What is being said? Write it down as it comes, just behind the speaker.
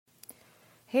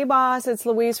Hey boss, it's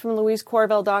Louise from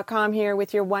louisecorville.com here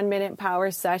with your 1-minute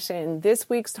power session. This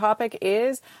week's topic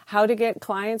is how to get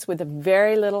clients with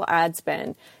very little ad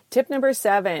spend. Tip number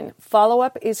 7,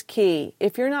 follow-up is key.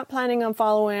 If you're not planning on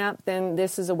following up, then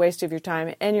this is a waste of your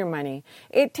time and your money.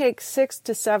 It takes 6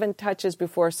 to 7 touches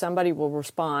before somebody will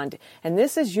respond, and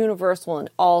this is universal in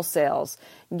all sales.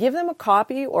 Give them a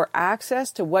copy or access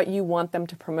to what you want them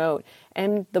to promote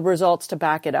and the results to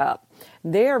back it up.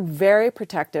 They are very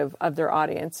protective of their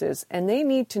audiences, and they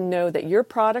need to know that your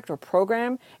product or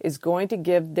program is going to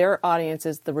give their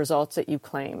audiences the results that you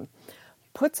claim.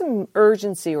 Put some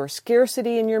urgency or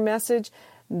scarcity in your message.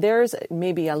 There's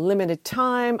maybe a limited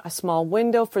time, a small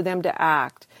window for them to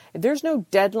act. If there's no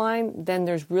deadline, then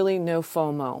there's really no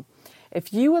FOMO.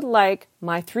 If you would like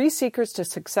my 3 secrets to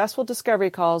successful discovery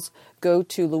calls, go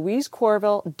to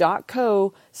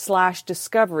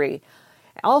louisecorville.co/discovery.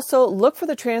 Also, look for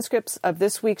the transcripts of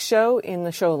this week's show in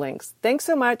the show links. Thanks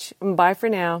so much, and bye for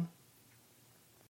now.